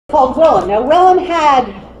called Willum. Now, Willum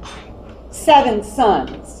had 7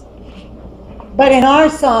 sons, but in our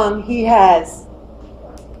song, he has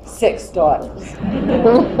 6 daughters.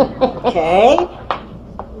 Okay?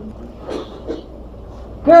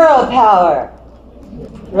 Girl power,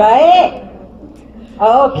 right?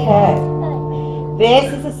 Okay.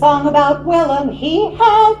 This is a song about Willum. He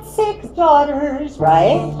had 6 daughters,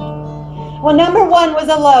 right? Well, number 1 was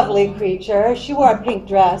a lovely creature. She wore a pink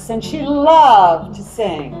dress, and she loved to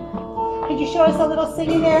sing. Could you show us a little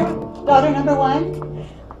singing there, daughter number 1?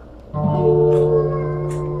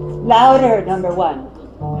 Louder, number 1.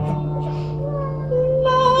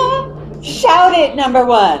 La. Shout it, number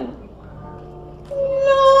 1.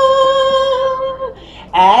 La.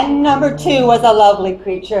 And number 2 was a lovely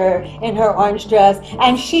creature in her orange dress,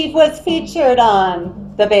 and she was featured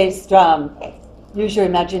on the bass drum. Use your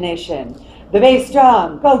imagination. The bass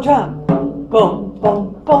drum, go drum. Boom, boom,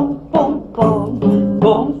 boom, boom, boom, boom,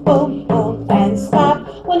 boom, boom, and stop.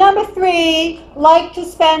 Well, number 3 liked to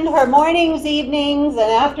spend her mornings, evenings,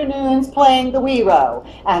 and afternoons playing the wee row,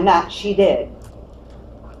 and that she did.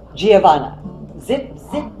 Giovanna. Zip,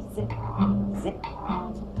 zip, zip, zip.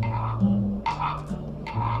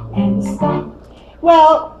 And stop.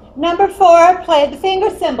 Well, number 4 played the finger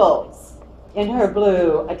cymbals in her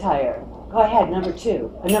blue attire. Go ahead, number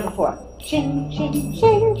 4. Ching, ching,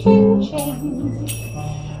 ching, ching, ching.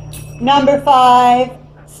 Number 5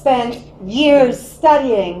 spent years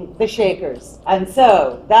studying the shakers, and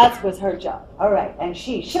so that was her job. All right, and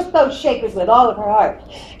she shook those shakers with all of her heart.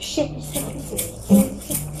 Shake, shake, shake, shake,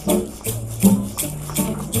 shake,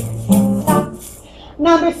 stop.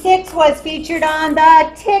 Number 6 was featured on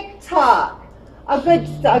the tick-tock, a good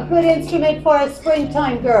instrument for a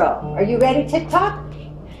springtime girl. Are you ready, tick-tock?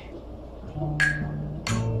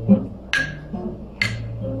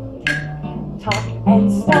 Talk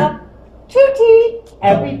and stop, tootie,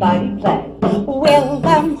 everybody play.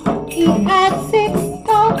 Willum, he had 6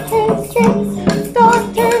 daughters, 6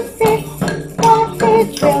 daughters, 6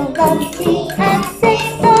 daughters. Willum, he had 6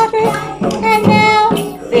 daughters, and now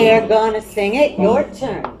they're gonna sing it. Your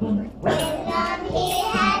turn. Willum, he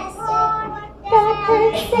had 4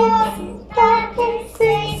 daughters, 6 daughters,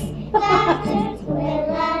 6 daughters.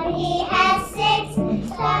 Willum, he had 6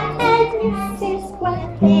 daughters, and this is what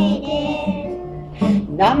they did.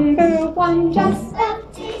 Number 1 just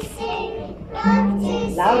loved to sing,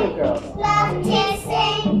 louder, girls. Loved to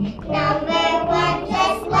sing. Number 1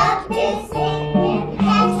 just loved to sing, and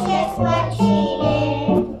that's just what she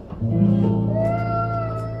did.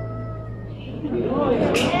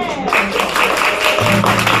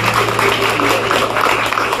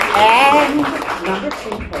 And number 2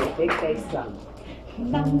 played big bass drum.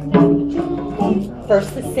 Number 2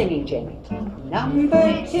 first the singing, Jamie.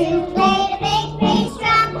 Number 2 played a big bass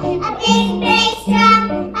drum, a big bass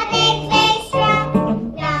drum, a big bass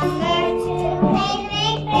drum. Number 2 played a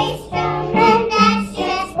big bass drum, and that's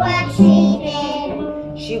just what she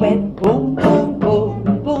did. She went boom, boom, boom,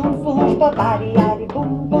 boom, boom, ba-body, yaddy,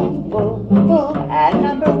 boom, boom, boom, boom. And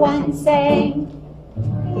number 1 sang.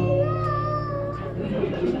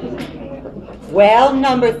 Well,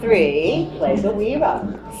 number 3 plays a wee row.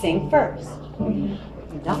 Sing first.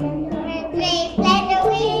 Number 3 played the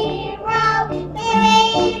wee row, the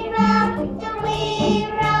wee row, the wee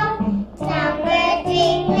row. Number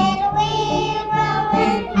 3 played the wee row,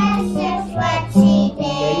 and that's just what she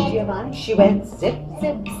did. Ready, Giovanni? She went zip,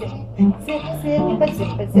 zip, zip, zip, zip, zip, zip,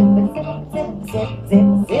 zip, zip, zip, zip,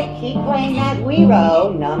 zip. Keep playing that wee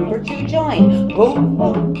row. Number 2 join. Boom,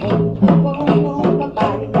 boom, boom, boom, boom, boom,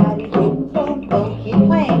 body, body, boom, boom, boom. Keep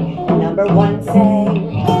playing. Number 1 sang.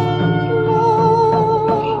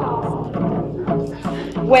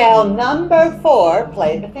 Well, number 4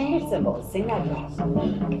 played the finger cymbals. Sing that, girls.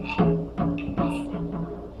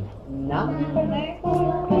 Number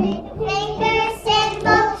 4 played the finger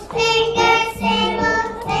cymbals, finger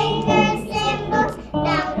cymbals, finger cymbals.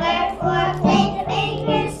 Number 4 played the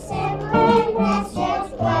finger cymbals, and that's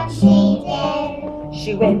just what she did.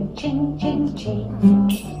 She went ching, ching, ching,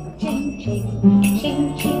 ching, ching,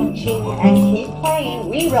 ching, ching, ching, and keep playing.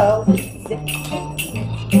 We row. Zip, zip,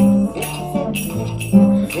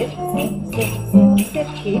 zip, zip, zip,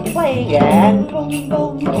 keep playing, and boom,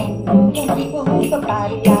 boom, boom, boom, boom, boom, the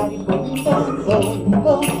body, yaddy, boom, boom, boom,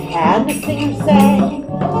 boom, and the singer sang.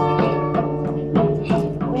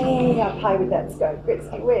 Way up high with that scarf,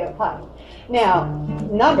 Christy, way up high. Now,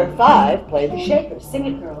 number 5 played the shakers. Sing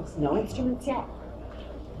it, girls. No instruments yet.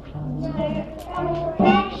 The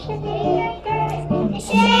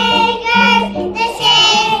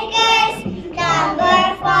shakers,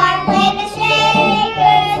 number 4 played the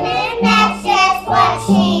shakers, and that's just what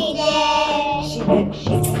she did. She went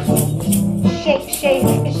shake, Shake, shake,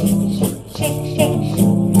 shake, shake, shake, shake.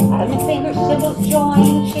 And the finger cymbals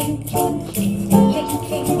join. Ching, ching, ching, ching,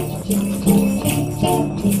 ching, ching, ching, ching,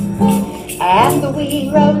 ching. And the wee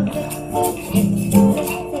road.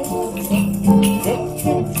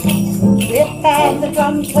 Zip, and the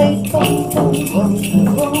drum plays boom, boom, boom,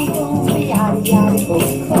 boom, boom, yada, yada, boom,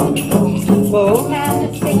 boom, boom, boom, and the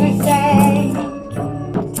singer sang.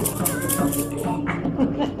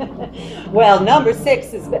 Well, number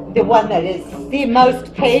 6 is the one that is the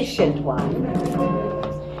most patient one.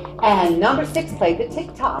 And number 6 played the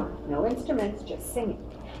tick-tock. No instruments, just singing.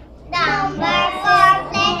 Number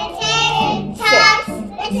 4 played the tick-tock,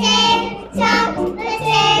 the tick-tock, the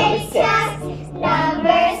tick-tock.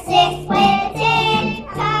 Number 6 played the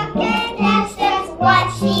tick-tock, and that's just what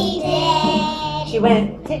she did. She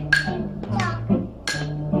went tick-tock,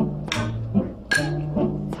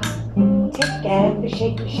 tick, and the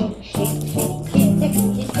shake, shake, shake, shake, tick, tick,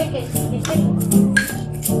 tick, tick, tick.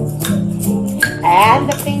 And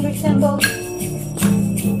the finger cymbals.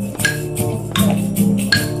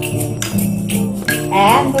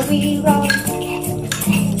 And the wee roll.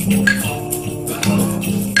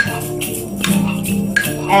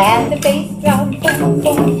 And the bass drum. Boom,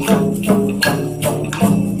 boom, boom, boom, boom,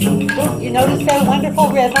 boom, boom. You notice that wonderful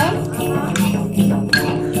rhythm?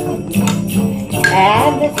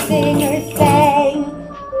 And the singers